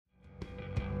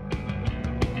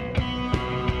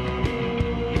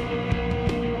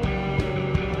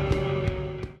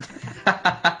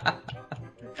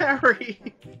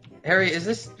Harry! Harry, is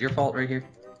this your fault right here?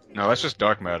 No, that's just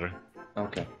dark matter.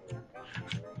 Okay.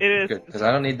 It is. Good, because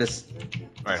I don't need this.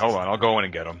 Alright, hold on. I'll go in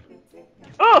and get him.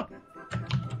 Oh!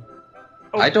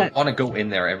 I don't want to go in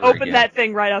there ever Open again. that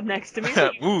thing right up next to me.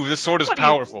 Ooh, this sword is What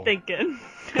powerful. are you thinking?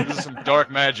 This is some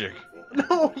dark magic.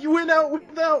 No, you went out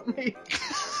without me!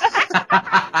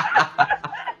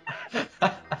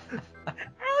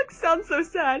 Alex sounds so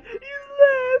sad.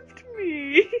 You left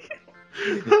me.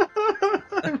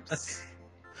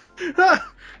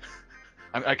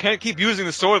 I can't keep using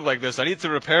the sword like this. I need to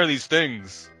repair these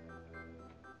things.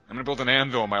 I'm gonna build an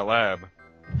anvil in my lab.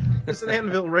 There's an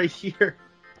anvil right here.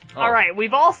 Oh. Alright,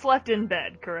 we've all slept in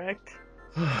bed, correct?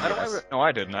 No,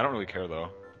 I didn't. I don't really care though.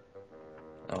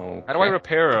 Oh. How do I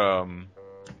repair a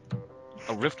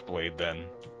rift blade then?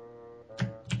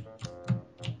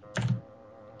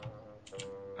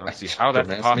 I don't see how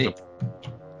that's possible.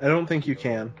 I don't think you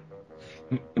can.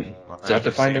 Well, So I have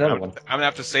to find another one. I'm gonna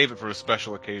have to save it for a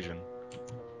special occasion.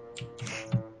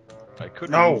 I could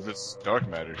No. remove this dark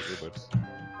matter here, but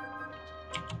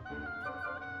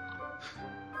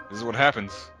this is what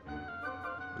happens.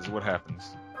 This is what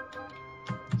happens.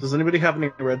 Does anybody have any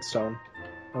redstone?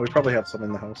 Oh, we probably have some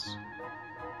in the house.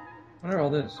 What are all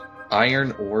this?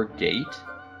 Iron ore gate?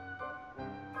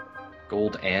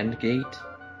 Gold and gate?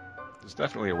 There's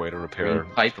definitely a way to repair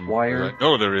Green pipe wire?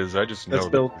 No, there is. I just know. That's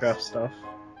buildcraft stuff.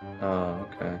 Oh,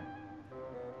 okay.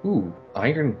 Ooh,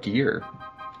 iron gear.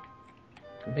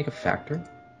 Can we make a factory?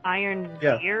 Iron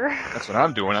Yeah. gear? That's what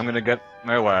I'm doing. I'm gonna get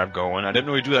my lab going. I didn't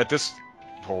really do that this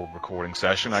whole recording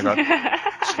session. I got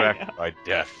distracted by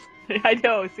death. I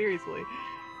know, seriously.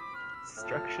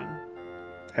 Destruction.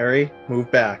 Harry,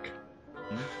 move back.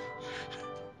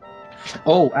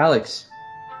 Oh, Alex,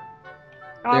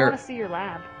 Oh, I There- want to see your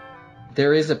lab.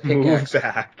 there is a Move pickaxe.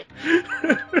 back.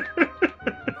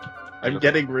 I'm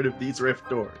getting rid of these rift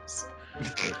doors.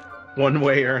 One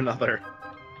way or another.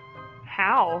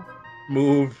 How?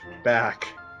 Move back.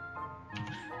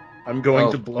 I'm going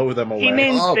Oh. to blow them away. He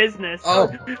means Oh. business.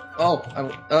 I'm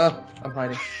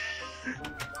hiding.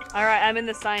 Alright, I'm in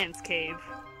the science cave.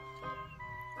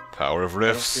 Power of I don't feel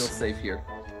rifts. safe here.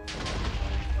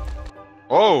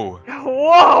 Oh!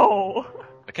 Whoa!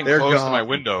 I came They're close to gone. my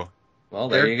window. Well,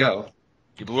 there you go.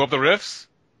 You blew up the rifts?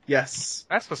 Yes.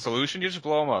 That's the solution. You just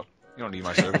blow them up. You don't need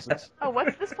my services. Oh,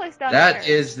 what's this place down there? That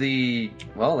is the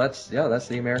that's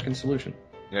the American solution.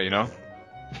 Yeah, you know?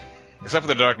 Except for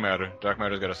the dark matter. Dark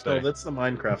matter's gotta So stay. that's the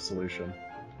Minecraft solution.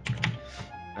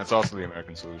 That's also the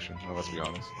American solution. Well, let's be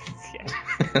honest.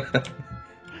 Yeah.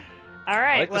 I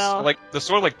Alright, like well... this, like the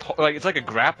sword, like it's like a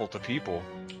grapple to people.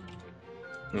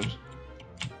 Oops.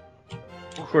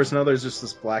 Of course, now there's just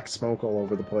this black smoke all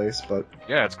over the place, but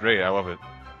Yeah, it's great. I love it.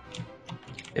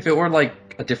 If it were like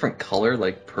a different color,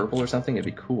 like purple or something, it'd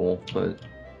be cool. But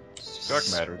It's dark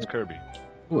matter. It's Kirby.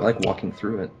 Ooh, I like walking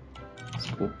through it. It's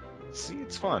cool. See,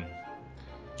 it's fun.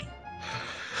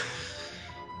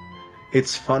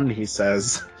 it's fun, he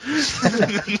says.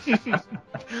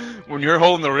 When you're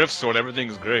holding the rift sword,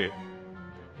 everything's great.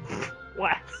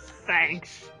 What?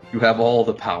 Thanks. You have all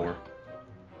the power.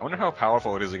 I wonder how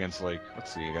powerful it is against, like,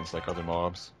 let's see, against, like, other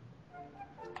mobs.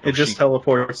 It just sheep.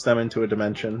 teleports them into a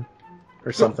dimension.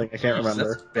 Or something, I can't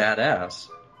remember. That's badass.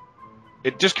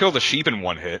 It just killed a sheep in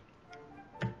one hit.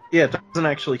 Yeah, it doesn't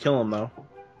actually kill them, though.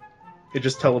 It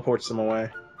just teleports them away.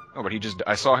 Oh, but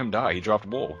I saw him die. He dropped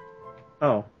wool.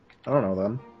 Oh, I don't know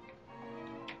then.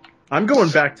 I'm going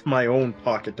back to my own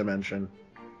pocket dimension.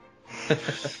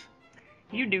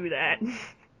 You do that.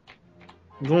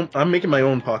 I'm making my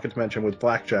own pocket dimension with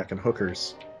blackjack and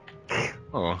hookers.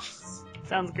 Oh.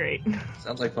 Sounds great.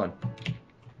 Sounds like fun.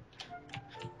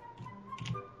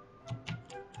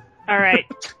 Alright.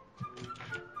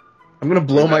 I'm gonna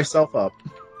blow myself up.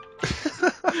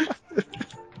 Are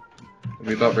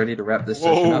we about ready to wrap this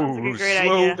session up? Whoa, That's a great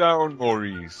slow idea. down,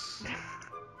 Maurice.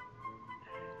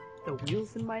 The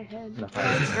wheels in my head No.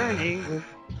 are turning.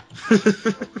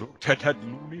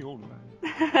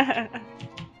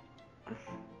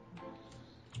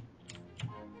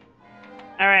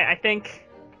 Alright, I think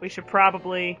we should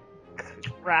probably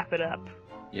wrap it up.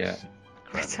 Yeah.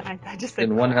 I just said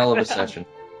In one hell of a wrap it up. session.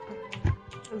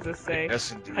 What does this say?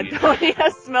 Yes, indeed.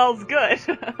 Adonia smells good.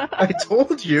 I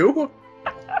told you!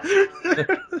 That's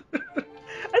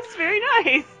very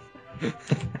nice.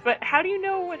 But how do you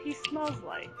know what he smells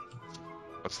like?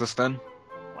 What's this then?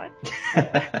 What?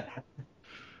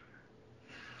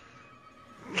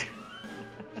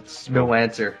 No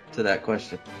answer to that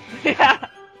question. Yeah.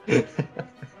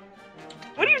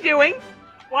 What are you doing?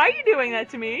 Why are you doing that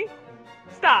to me?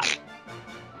 Stop.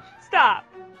 Stop.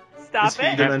 Stop Is he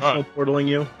it. dimensional portaling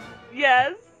you?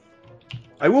 Yes.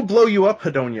 I will blow you up,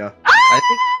 Hedonia. I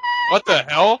What the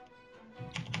hell?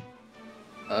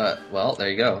 think. Well, there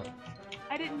you go.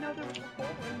 I didn't know there was a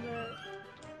hole in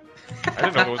the. I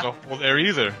didn't know there was a hole there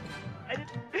either. I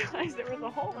didn't realize there was a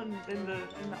hole in the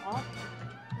awning.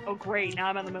 Oh great! Now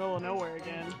I'm in the middle of nowhere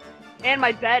again, and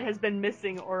my bed has been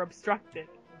missing or obstructed.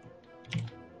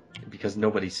 Because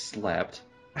nobody slept.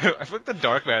 I feel like the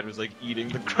dark matter was like eating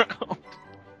the ground.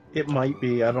 It might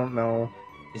be, I don't know.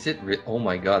 Is it? Oh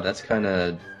my god, that's kind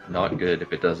of not good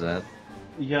if it does that.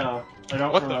 Yeah, I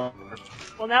don't What the- know.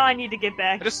 Well, now I need to get I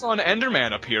back. just saw an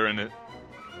Enderman appear in it.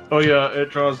 Oh yeah,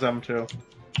 it draws them too.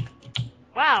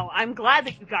 Wow, I'm glad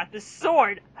that you got this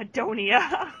sword,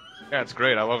 Hedonia. Yeah, it's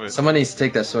great. I love it. Someone needs to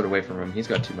take that sword away from him. He's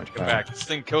got too much Get power. back. This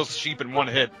thing kills sheep in one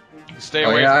hit. Stay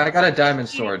Oh away. yeah, I got a diamond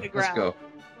Eating sword. the Let's ground. go.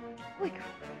 Holy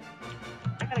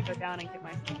crap. I gotta go down and get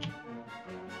my sword.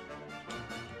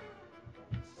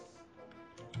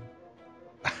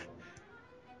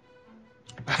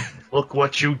 Look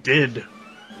what you did.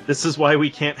 This is why we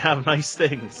can't have nice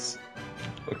things.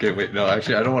 Okay, wait, no,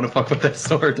 actually, I don't want to fuck with that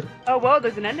sword. Oh whoa,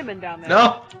 there's an Enderman down there.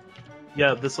 No!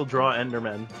 Yeah, this will draw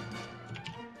Endermen.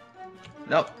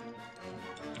 No.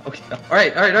 Okay,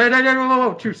 alright,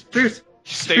 whoa, truce.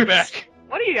 Stay Truce. back.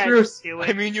 What are you guys Truce. doing?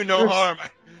 I mean you no Truce. harm.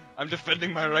 I'm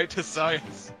defending my right to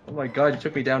science. Oh my god, you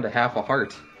took me down to half a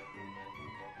heart.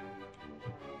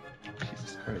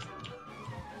 Jesus Christ.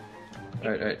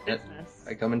 Alright, Business.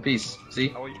 I come in peace.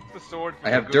 See? I will use the sword. for I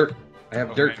the have good dirt. I have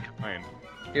of dirt. mankind.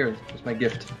 Here, here's my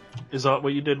gift. Is that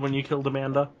what you did when you killed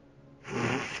Amanda?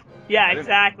 Yeah, I didn't-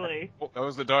 exactly. Oh, that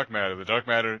was the dark matter. The dark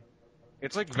matter.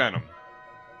 It's like venom.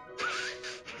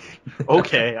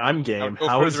 Okay, I'm I'll game. go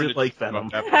How is further it into like detail Venom?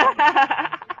 about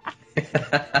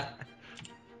that.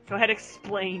 Go ahead,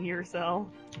 explain yourself.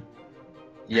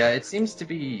 Yeah, it seems to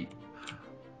be...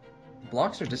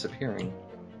 Blocks are disappearing.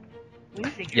 We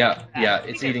need to get Yeah, rid of that. yeah, We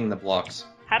it's need to- eating the blocks.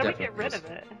 How do we Definitely get rid is. of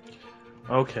it?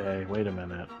 Okay, wait a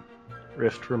minute.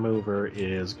 Rift remover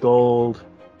is gold.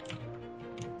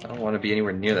 I don't want to be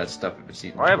anywhere near that stuff if it's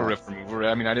eating I have a the rift blocks. remover.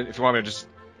 I mean, I didn't, if you want me to just,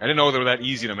 I didn't know they were that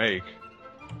easy to make.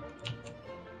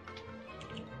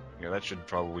 Yeah, that should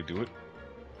probably do it.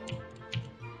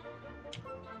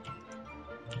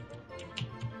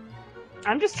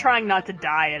 I'm just trying not to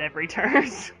die at every turn.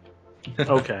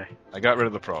 Okay. I got rid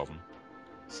of the problem.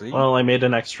 See? Well, I made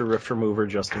an extra rift remover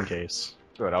just in case.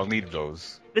 Good, I'll need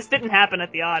those. This didn't happen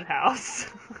at the odd house.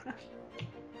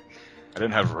 I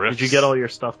didn't have rifts. Did you get all your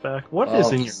stuff back? What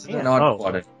is in your This hand? not Oh,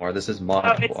 quad anymore. This is Oh,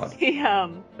 mod it's quad.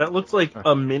 the that looks like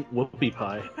a mint whoopie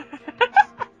pie.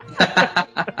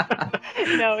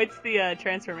 no, it's the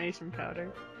transformation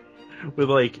powder. With,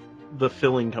 like, the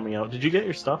filling coming out. Did you get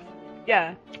your stuff?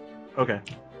 Yeah, Okay.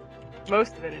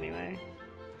 most of it anyway.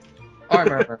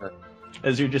 Armor.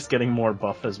 As you're just getting more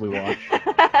buff as we watch.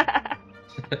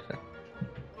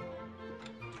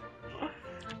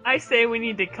 I say we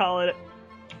need to call it.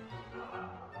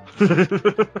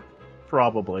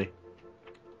 Probably.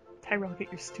 Tyrell, get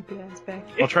your stupid ass back.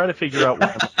 I'll try to figure out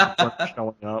when I'm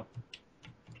showing up.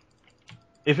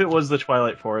 If it was the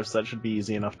Twilight Forest, that should be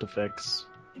easy enough to fix.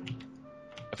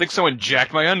 I think someone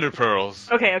jacked my underpearls.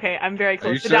 Okay, I'm very you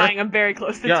close to sure? dying. I'm very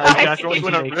close to Yeah, dying. exactly.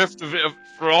 Going a rift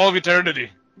for all of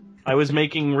eternity. I was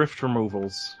making rift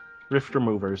removals. Rift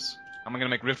removers. How am I gonna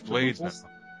make rift blades now?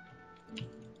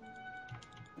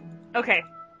 Okay,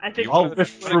 I think. I'll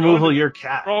rift removal your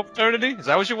cat. For all of eternity? Is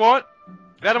that what you want?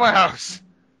 Get out of my house.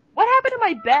 What happened to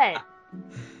my bed?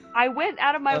 I went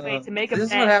out of my way to make a This is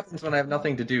bed. what happens when I have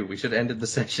nothing to do. We should have ended the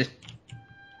session.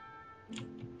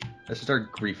 I should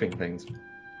start griefing things.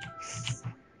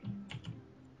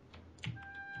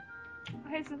 Oh,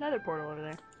 hey, there's another portal over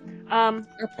there. Is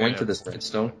there a point Yeah. to this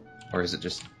redstone? Or is it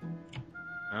just...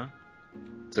 Huh?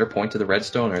 Is there a point to the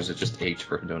redstone, or is it just H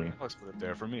for Hedonia? Let's put it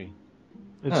there for me.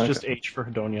 It's Oh, okay. just H for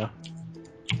Hedonia.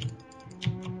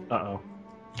 Uh-oh.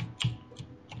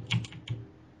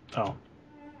 Oh.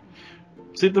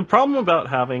 See, the problem about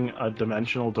having a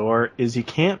dimensional door is you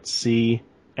can't see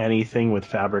anything with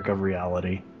Fabric of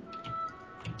Reality.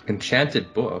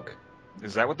 Enchanted book?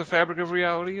 Is that what the fabric of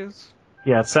reality is?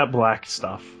 Yeah, it's that black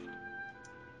stuff.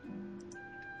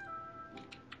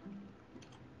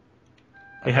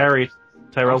 Hey, Harry,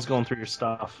 Tyrell's going through your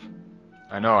stuff.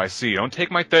 I know, I see. Don't take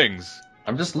my things.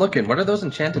 I'm just looking. What are those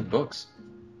enchanted books?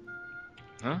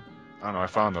 Huh? I don't know, I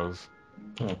found those.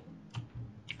 Oh. Hmm.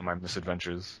 In my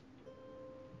misadventures.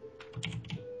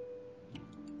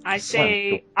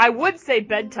 I would say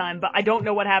bedtime, but I don't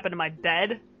know what happened to my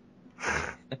bed.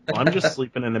 Well, I'm just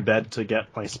sleeping in a bed to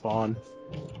get my spawn.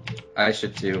 I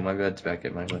should too. My bed's back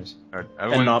at my place. Alright,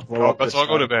 everyone, not blow up let's this all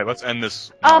go to time. bed. Let's end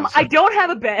this. I nonsense. don't have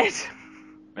a bed.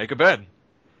 Make a bed.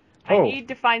 I Oh, need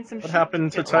to find some What sheep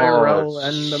happened to kill. Tyrell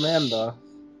and Amanda?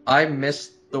 I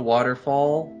missed the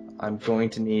waterfall. I'm going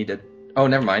to need a... Oh,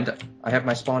 never mind. I have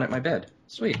my spawn at my bed.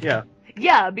 Sweet. Yeah.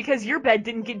 Yeah, because your bed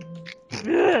didn't get.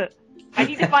 Ugh.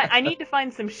 I need to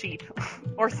find some sheep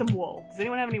or some wool. Does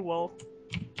anyone have any wool?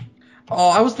 Oh,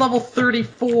 I was level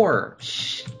 34.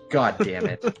 God damn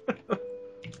it.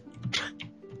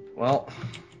 Well,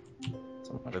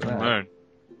 so much for Didn't that. learn.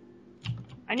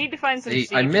 I need to find some See,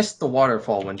 sheep. I missed the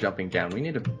waterfall when jumping down. We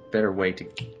need a better way to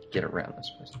get around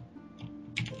this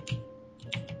place.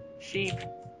 Sheep.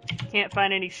 Can't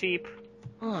find any sheep.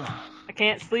 Oh I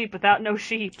can't sleep without no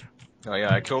sheep.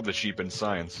 yeah, I killed the sheep in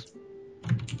science.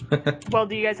 Well,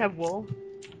 do you guys have wool?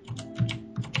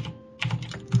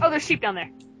 Oh, there's sheep down there.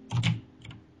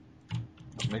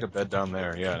 Let's make a bed down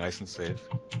there. Yeah, nice and safe.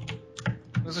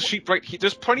 There's a sheep right here.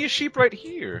 There's plenty of sheep right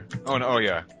here. Oh no. Oh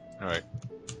yeah. All right.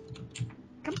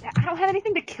 Come back. I don't have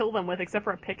anything to kill them with except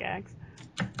for a pickaxe.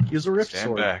 Use a rift Stand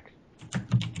sword. back.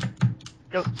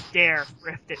 Don't dare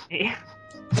rift at me.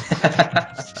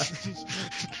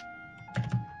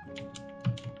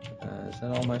 Is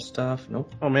that all my stuff?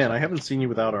 Nope. Oh man, I haven't seen you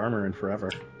without armor in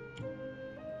forever.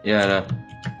 Yeah, no.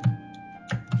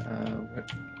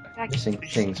 What? Missing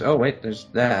things. Oh, wait, there's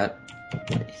that.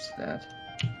 What is that?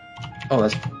 Oh,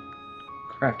 that's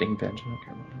crafting bench. I don't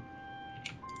care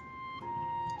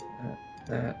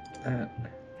about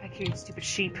that. Back here, you stupid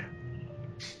sheep.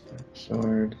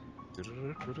 Sword,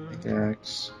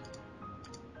 pickaxe,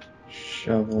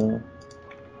 shovel.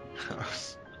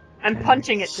 I'm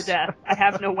punching it to death. I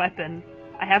have no weapon.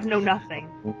 I have no nothing.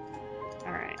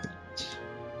 Alright.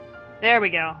 There we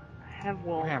go. I have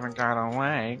wool. haven't got a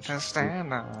leg to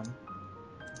stand on.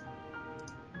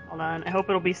 Hold on. I hope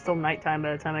it'll be still nighttime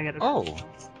by the time I get it. Oh.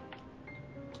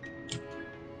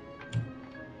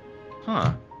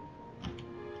 Huh.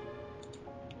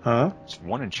 Huh? It's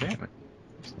one enchantment.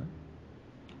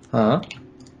 Huh?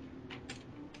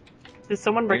 Did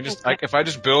someone I break can just, my if I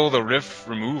just build a rift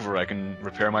remover, I can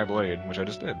repair my blade, which I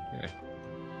just did. Yeah.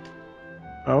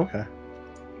 Oh, okay.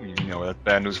 You know, that's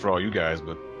bad news for all you guys,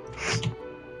 but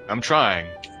I'm trying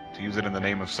to use it in the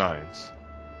name of science.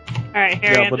 Alright,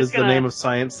 Harry, Yeah, I'm but just is gonna... the name of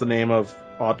science the name of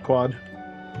Oddquad?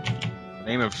 The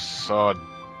name of sod.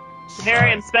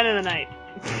 Harry, I'm spending the night.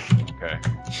 Okay.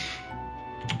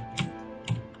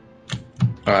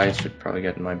 Oh, I should probably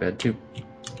get in my bed, too.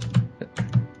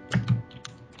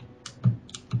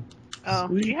 Oh,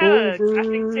 do you have a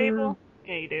crafting table?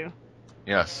 Yeah, you do.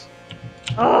 Yes.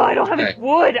 Oh, I don't have Okay. any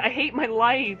wood! I hate my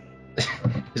life!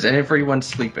 Is everyone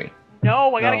sleeping?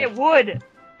 No, I gotta No. get wood!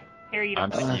 Harry, you I'm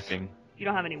don't, sleeping. you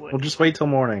don't have any wood. Well, just wait till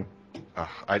morning.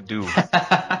 I do.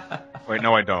 Wait,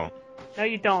 no, I don't. No,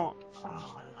 you don't.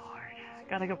 Oh, Lord. I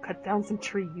gotta go cut down some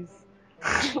trees.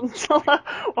 Well,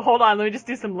 hold on, let me just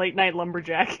do some late night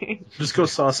lumberjacking. Just go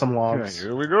saw some Yeah, logs.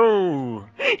 here we go.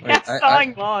 Yeah, I-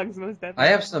 sawing logs, most I definitely.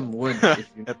 have some wood if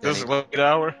you At this need. late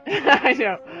hour. I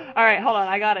know. Alright, hold on,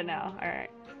 I got it now.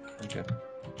 Alright. Okay.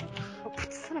 Oh,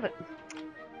 son of a...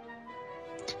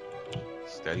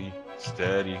 Steady,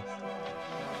 steady.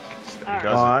 Steady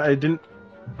Alright. does it.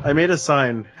 I made a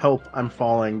sign, help, I'm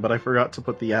falling, but I forgot to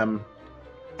put the M.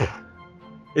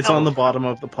 It's on the bottom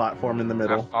of the platform in the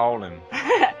middle. I've fallen.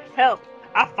 Help!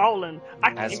 I've fallen. I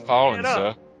Has can't fallen, get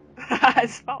up.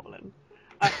 Has fallen.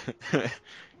 sir.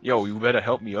 Yo, you better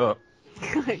help me up.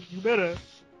 You better.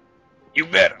 You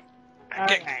better. I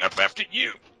can't Alright. get up after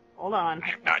you. Hold on.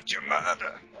 I'm not your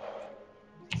mother.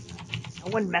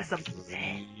 No one mess up.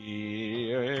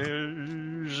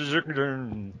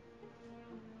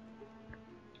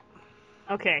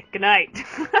 Okay, good night.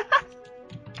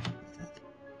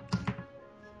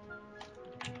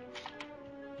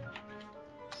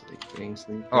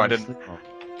 Sleep. Oh, I didn't.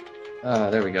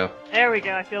 Oh. There we go. There we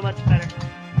go, I feel much better.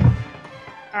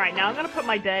 Alright, now I'm gonna put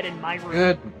my bed in my room.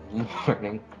 Good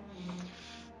morning.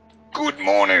 Good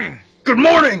morning. Good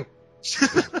morning!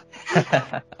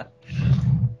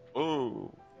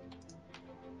 Oh.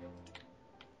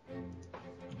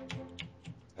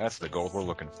 That's the gold we're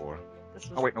looking for. This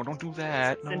was Oh wait, no, don't do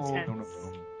that. It's No, no, intense. no, no.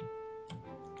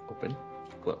 Open,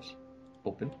 close.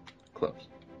 Open, close.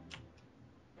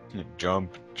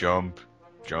 Jump, jump,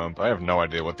 jump. I have no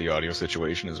idea what the audio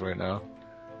situation is right now.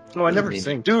 No, I never mean?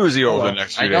 synced. Doozy over the Well,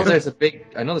 next I few know days. there's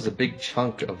a big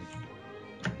chunk of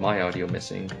my audio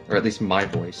missing, or at least my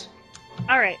voice.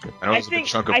 Alright, I know I there's a big think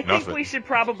chunk of I think nothing. we should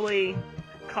probably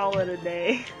call it a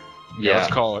day. Yeah, Yeah.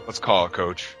 let's call it. Let's call it,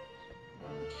 Coach.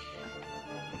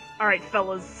 Alright,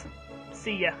 fellas.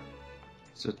 See ya.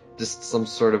 So just some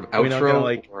sort of Are we not outro, gonna,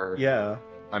 like, or yeah.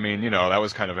 I mean, you know, that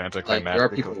was kind of anticlimactic. Like, there are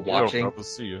people Yo, watching. We'll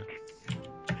see you.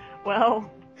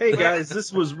 Well, Hey guys,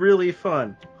 this was really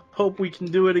fun. hope we can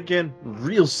do it again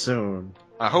real soon.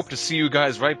 I hope to see you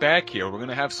guys right back here. We're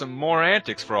gonna have some more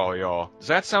antics for all y'all. Does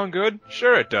that sound good?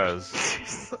 Sure it does.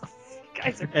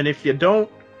 Guys are And if you don't,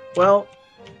 well,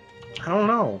 I don't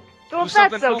know. well, Do that's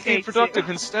something healthy okay and productive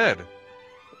too. instead.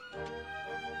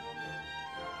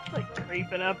 Like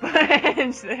creeping up on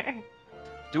edge there.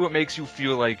 Do what makes you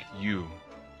feel like you.